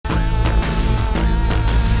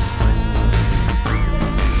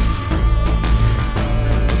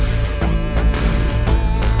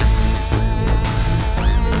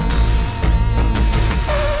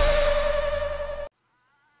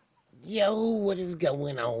Yo, what is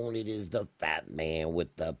going on? It is the fat man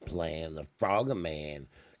with the plan, the FroggyMan,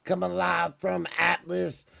 coming live from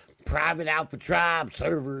Atlas, private Alpha Tribe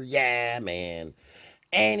server. Yeah, man.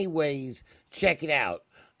 Anyways, check it out.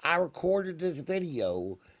 I recorded this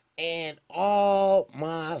video and all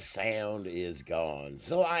my sound is gone.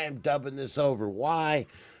 So I am dubbing this over. Why?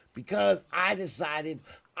 Because I decided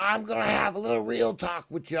I'm going to have a little real talk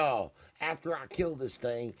with y'all after I kill this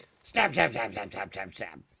thing. Stab, stab, stab, stab, stab, stab,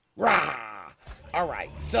 stab. Rah! All right,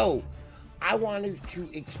 so I wanted to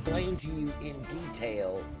explain to you in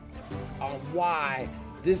detail on why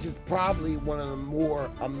this is probably one of the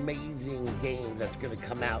more amazing games that's going to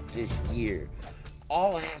come out this year.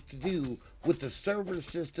 All it has to do with the server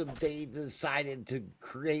system they decided to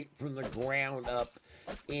create from the ground up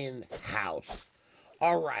in-house.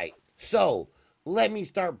 All right, so let me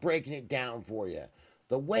start breaking it down for you.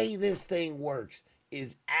 The way this thing works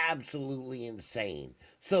is absolutely insane.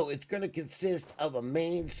 So it's going to consist of a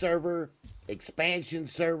main server, expansion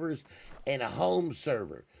servers, and a home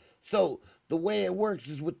server. So the way it works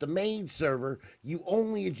is with the main server, you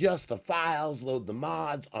only adjust the files, load the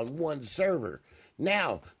mods on one server.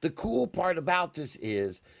 Now, the cool part about this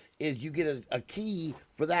is you get a key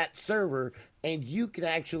for that server, and you can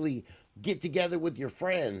actually get together with your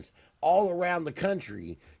friends all around the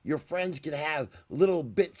country. Your friends can have little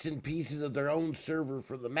bits and pieces of their own server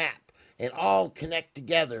for the map and all connect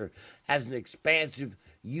together as an expansive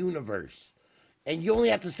universe. And you only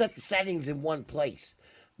have to set the settings in one place.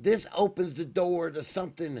 This opens the door to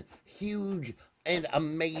something huge and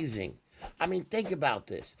amazing. I mean, think about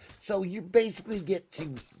this. So you basically get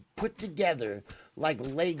to put together like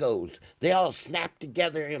Legos. They all snap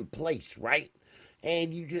together in place, right?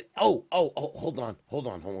 And you just, hold on.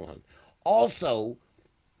 Also,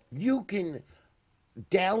 you can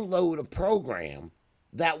download a program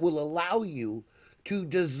that will allow you to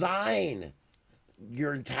design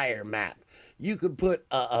your entire map. You could put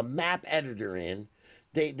a map editor in.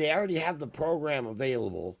 They already have the program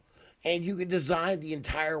available, and you can design the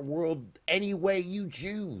entire world any way you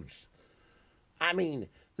choose. I mean,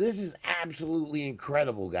 this is absolutely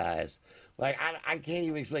incredible, guys. Like, I can't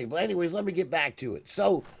even explain. But anyways, let me get back to it.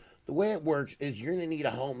 So the way it works is you're going to need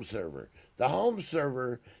a home server. The home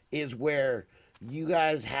server is where you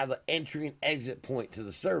guys have an entry and exit point to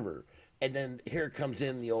the server. And then here comes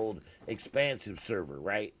in the old expansive server,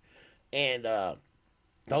 right? And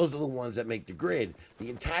those are the ones that make the grid. The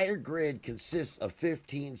entire grid consists of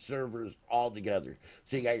 15 servers altogether.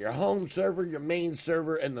 So you got your home server, your main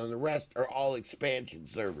server, and then the rest are all expansion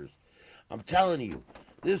servers. I'm telling you,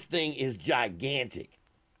 this thing is gigantic.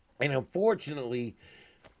 And unfortunately,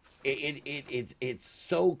 it's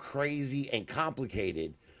so crazy and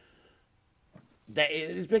complicated that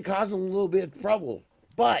it's been causing a little bit of trouble.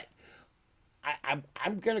 But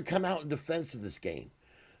I'm going to come out in defense of this game.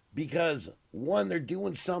 Because, one, they're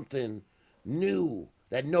doing something new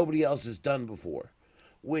that nobody else has done before.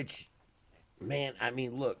 Which, man, I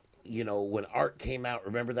mean, look, you know, when Ark came out,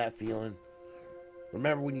 remember that feeling?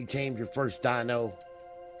 Remember when you tamed your first dino?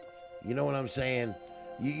 You know what I'm saying?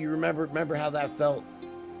 You remember how that felt?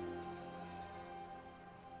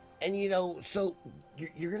 And, you know, so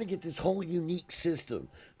you're going to get this whole unique system,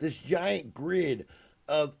 this giant grid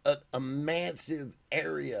of a massive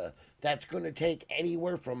area that's going to take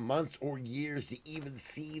anywhere from months or years to even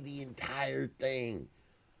see the entire thing.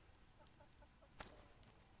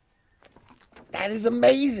 That is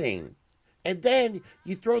amazing. And then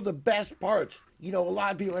you throw the best parts. You know, a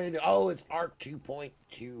lot of people are saying, oh, it's Ark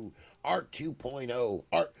 2.2, Ark 2.0,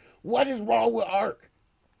 Ark. What is wrong with Ark?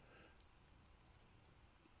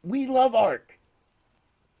 We love Ark.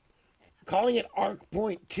 Calling it Ark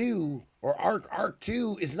Point 2 or Ark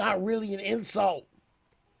 2 is not really an insult.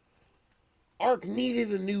 Ark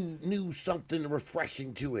needed a new something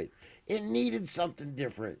refreshing to it. It needed something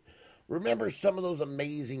different. Remember some of those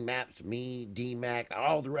amazing maps me, D-Mac,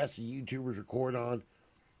 all the rest of the YouTubers record on?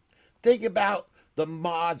 Think about the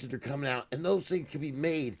mods that are coming out, and those things can be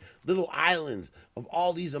made, little islands of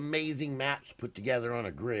all these amazing maps put together on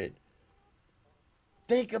a grid.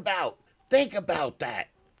 Think about that.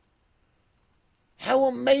 How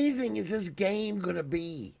amazing is this game going to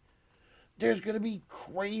be? There's going to be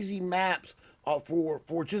crazy maps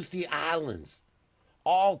for just the islands.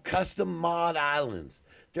 All custom mod islands.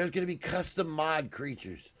 There's going to be custom mod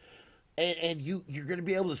creatures. And you're going to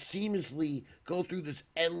be able to seamlessly go through this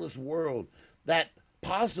endless world that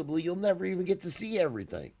possibly you'll never even get to see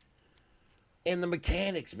everything. And the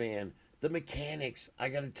mechanics, man. The mechanics, I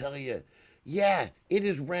got to tell you. Yeah, it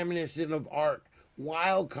is reminiscent of Ark.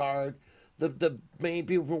 Wildcard, the main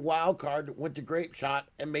people from Wildcard went to Grape Shot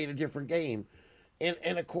and made a different game.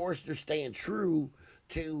 And of course they're staying true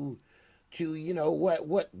to you know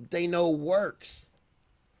what they know works.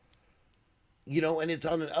 You know, and it's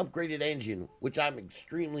on an upgraded engine, which I'm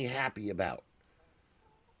extremely happy about.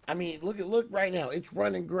 I mean, look right now, it's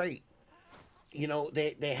running great. You know,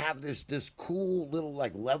 they have this cool little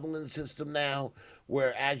like leveling system now,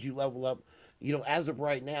 where as you level up, you know, as of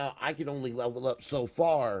right now, I can only level up so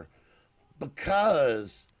far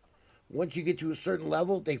because once you get to a certain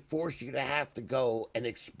level, they force you to have to go and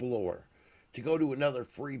explore, to go to another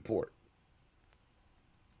free port.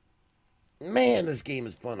 Man, this game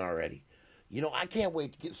is fun already. You know, I can't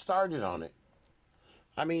wait to get started on it.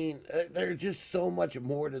 I mean, there's just so much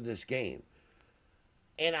more to this game.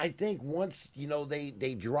 And I think once, you know,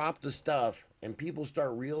 they drop the stuff and people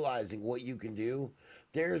start realizing what you can do,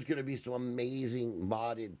 there's going to be some amazing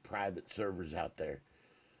modded private servers out there.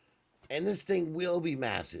 And this thing will be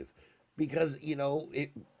massive because, you know,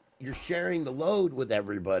 you're sharing the load with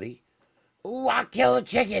everybody. Ooh, I'll kill a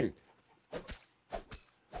chicken.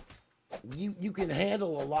 You can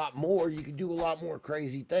handle a lot more. You can do a lot more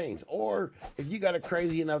crazy things. Or if you got a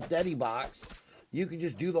crazy enough daddy box, you can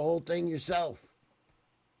just do the whole thing yourself.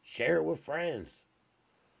 Share it with friends.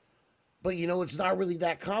 But you know, it's not really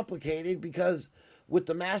that complicated because with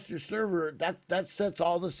the master server, that sets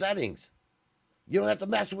all the settings. You don't have to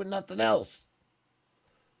mess with nothing else.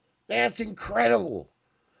 That's incredible.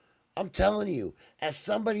 I'm telling you, as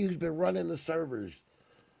somebody who's been running the servers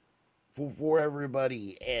for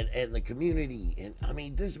everybody and the community, and I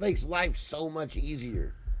mean, this makes life so much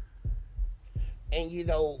easier. And you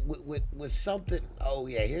know, with something, oh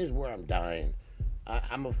yeah, here's where I'm dying.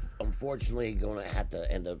 I'm unfortunately going to have to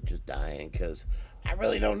end up just dying because I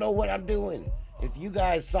really don't know what I'm doing. If you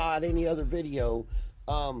guys saw it any other video,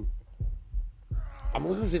 I'm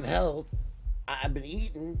losing health. I've been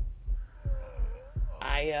eating.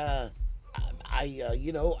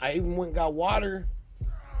 You know, I even went and got water.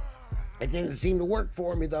 It didn't seem to work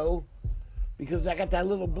for me though, because I got that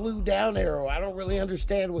little blue down arrow. I don't really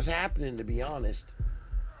understand what's happening, to be honest.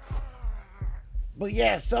 But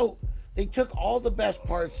yeah, so they took all the best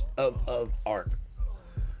parts of Ark,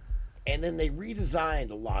 and then they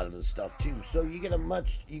redesigned a lot of the stuff too. So you get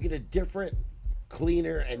a different,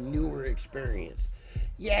 cleaner, and newer experience.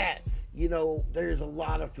 Yeah, you know, there's a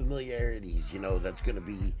lot of familiarities, you know, that's going to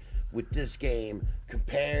be with this game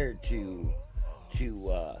compared to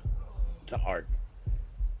Ark.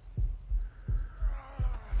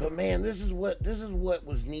 But man, this is what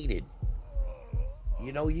was needed.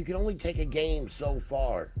 You know, you can only take a game so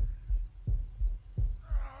far.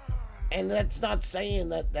 And that's not saying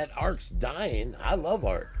that Ark's dying. I love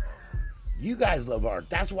Ark. You guys love Ark.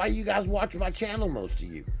 That's why you guys watch my channel, most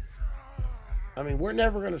of you. I mean, we're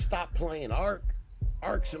never going to stop playing Ark.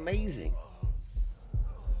 Ark's amazing.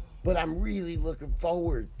 But I'm really looking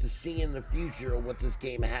forward to seeing the future of what this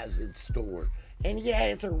game has in store. And yeah,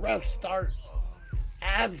 it's a rough start.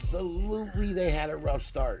 Absolutely, they had a rough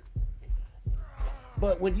start.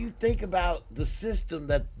 But when you think about the system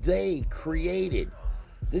that they created,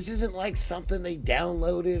 this isn't like something they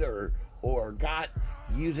downloaded or got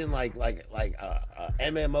using like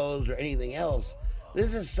MMOs or anything else.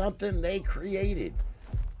 This is something they created.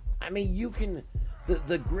 I mean, you can,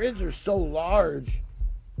 the grids are so large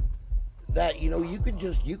that, you know, you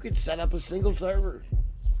could set up a single server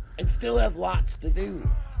and still have lots to do.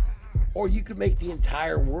 Or you could make the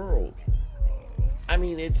entire world. I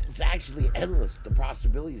mean, it's actually endless, the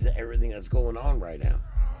possibilities of everything that's going on right now.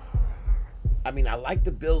 I mean, I like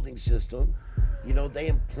the building system. You know,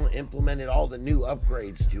 they implemented all the new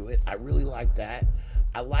upgrades to it. I really like that.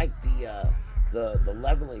 I like the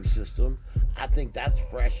leveling system. I think that's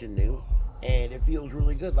fresh and new, and it feels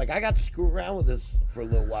really good. Like, I got to screw around with this for a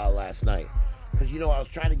little while last night because, you know, I was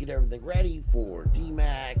trying to get everything ready for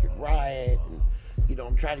DMAC and Riot, and, you know,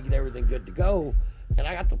 I'm trying to get everything good to go, and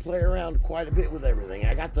I got to play around quite a bit with everything.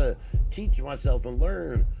 I got to teach myself and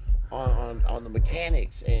learn on the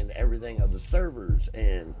mechanics and everything of the servers,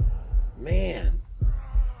 and man,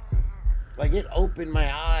 like, it opened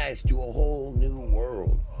my eyes to a whole new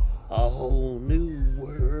world. A whole new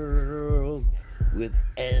world with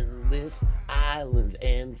endless islands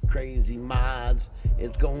and crazy mods.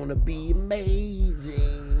 It's gonna be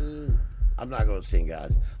amazing. I'm not gonna sing,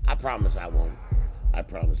 guys. I promise I won't. I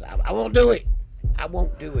promise I won't do it. I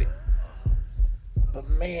won't do it. But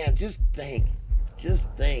man, just think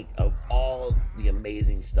of all the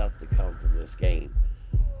amazing stuff to come from this game.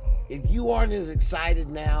 If you aren't as excited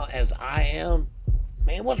now as I am,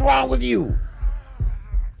 man, what's wrong with you?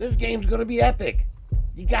 This game's gonna be epic.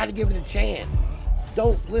 You gotta give it a chance.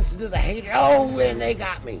 Don't listen to the haters. Oh, and they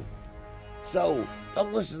got me. So,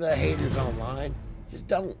 don't listen to the haters online. Just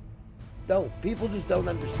don't. Don't. People just don't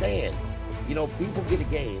understand. You know, people get a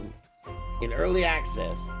game in early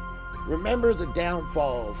access. Remember the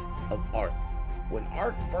downfalls of Ark. When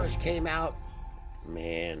Ark first came out,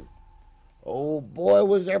 man, oh boy,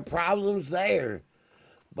 was there problems there.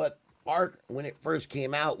 But Ark, when it first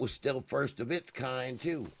came out, was still first of its kind,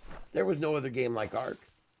 too. There was no other game like Ark.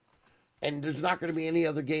 And there's not going to be any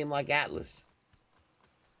other game like Atlas.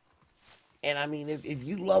 And I mean, if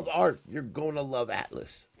you love Ark, you're going to love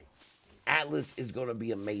Atlas. Atlas is going to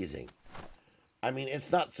be amazing. I mean,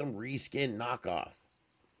 it's not some reskin knockoff.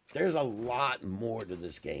 There's a lot more to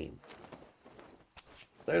this game.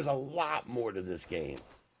 There's a lot more to this game.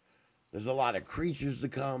 There's a lot of creatures to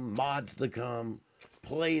come, mods to come,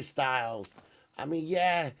 play styles. I mean,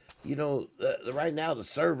 yeah, you know, right now the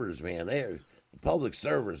servers, man, the public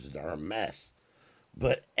servers are a mess.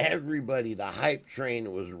 But everybody, the hype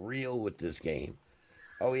train was real with this game.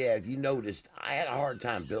 Oh yeah, if you noticed, I had a hard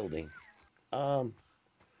time building.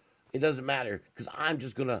 It doesn't matter, because I'm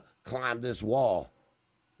just going to climb this wall.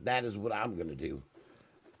 That is what I'm going to do.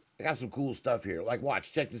 I got some cool stuff here. Like,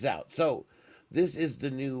 watch, check this out. So, this is the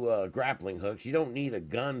new grappling hooks. You don't need a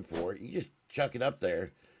gun for it. You just chuck it up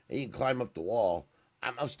there, and you can climb up the wall.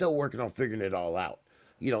 I'm still working on figuring it all out.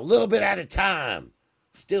 You know, a little bit at a time.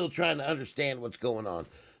 Still trying to understand what's going on.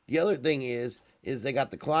 The other thing is they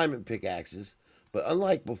got the climbing pickaxes. But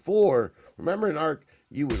unlike before, remember in Ark,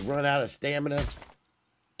 you would run out of stamina?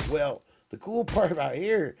 Well, the cool part about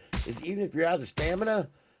here is even if you're out of stamina,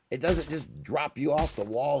 it doesn't just drop you off the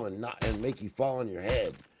wall and make you fall on your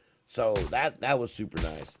head. So that was super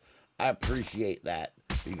nice. I appreciate that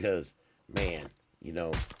because, man, you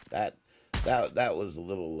know, that was a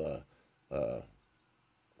little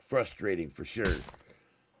frustrating for sure.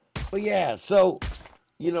 But yeah, so,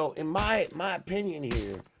 you know, in my opinion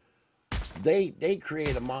here, they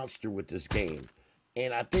create a monster with this game.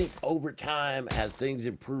 And I think over time, as things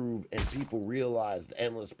improve and people realize the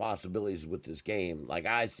endless possibilities with this game, like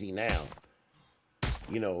I see now,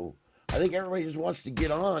 you know, I think everybody just wants to get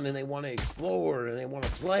on and they want to explore and they want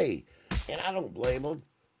to play. And I don't blame them.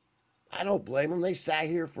 I don't blame them. They sat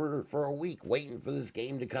here for a week waiting for this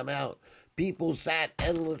game to come out. People sat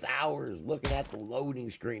endless hours looking at the loading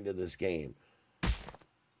screen to this game.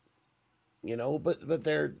 You know, but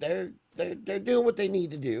they're doing what they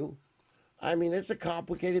need to do. I mean, it's a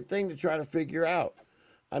complicated thing to try to figure out.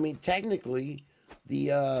 I mean, technically,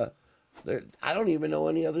 I don't even know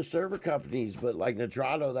any other server companies, but like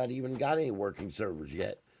Nitrado that even got any working servers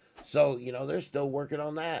yet. So, you know, they're still working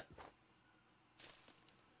on that.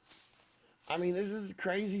 I mean, this is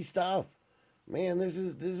crazy stuff. Man, this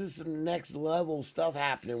is some next level stuff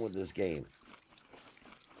happening with this game.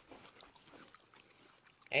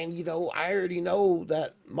 And, you know, I already know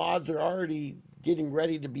that mods are already getting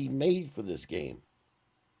ready to be made for this game.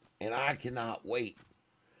 And I cannot wait.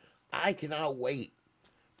 I cannot wait.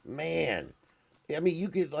 Man. I mean, you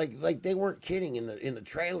could, like they weren't kidding. In the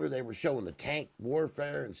trailer, they were showing the tank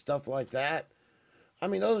warfare and stuff like that. I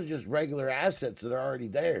mean, those are just regular assets that are already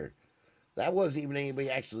there. That wasn't even anybody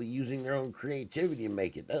actually using their own creativity to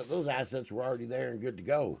make it. Those assets were already there and good to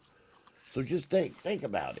go. So just think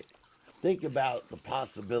about it. Think about the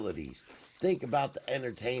possibilities. Think about the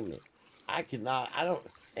entertainment.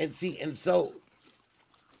 And so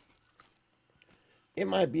it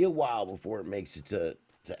might be a while before it makes it to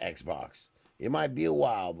Xbox. It might be a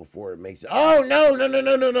while before it makes it. Oh,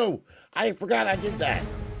 no. I forgot I did that.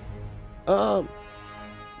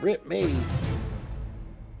 Rip me.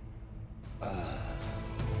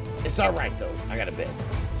 It's all right, though. I got a bed.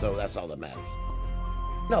 So that's all that matters.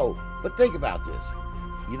 No, but think about this.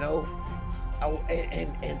 You know? Oh,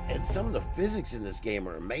 and some of the physics in this game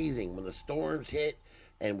are amazing. When the storms hit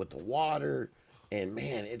and with the water. And,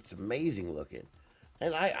 man, it's amazing looking.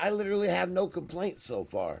 And I literally have no complaints so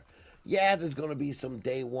far. Yeah, there's going to be some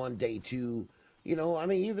day one, day two. You know, I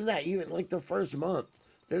mean, even like the first month,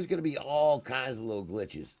 there's going to be all kinds of little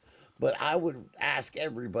glitches. But I would ask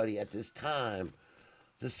everybody at this time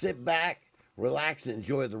to sit back, relax, and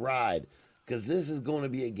enjoy the ride. Because this is going to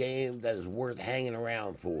be a game that is worth hanging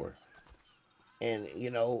around for. And, you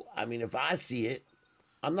know, I mean, if I see it,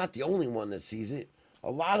 I'm not the only one that sees it. A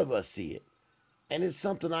lot of us see it. And it's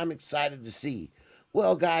something I'm excited to see.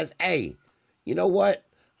 Well, guys, hey, you know what?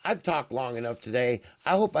 I've talked long enough today.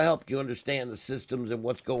 I hope I helped you understand the systems and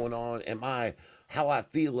what's going on and how I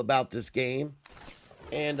feel about this game.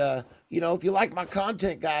 And, you know, if you like my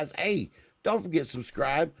content, guys, hey, don't forget to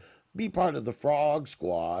subscribe. Be part of the Frog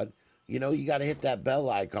Squad. You know, you got to hit that bell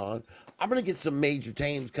icon. I'm going to get some major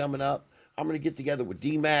tames coming up. I'm going to get together with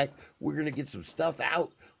D-Mac. We're going to get some stuff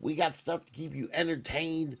out. We got stuff to keep you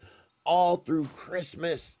entertained all through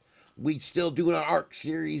Christmas. We still doing an ARC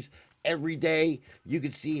series every day. You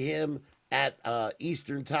can see him at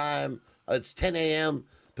Eastern time. It's 10 a.m.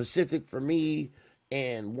 Pacific for me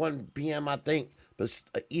and 1 p.m. I think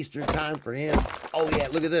Eastern time for him. Oh yeah,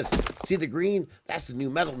 look at this. See the green? That's the new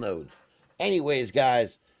metal nodes. Anyways,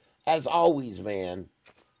 guys, as always, man,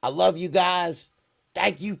 I love you guys.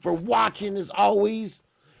 Thank you for watching as always.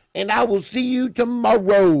 And I will see you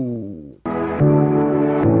tomorrow.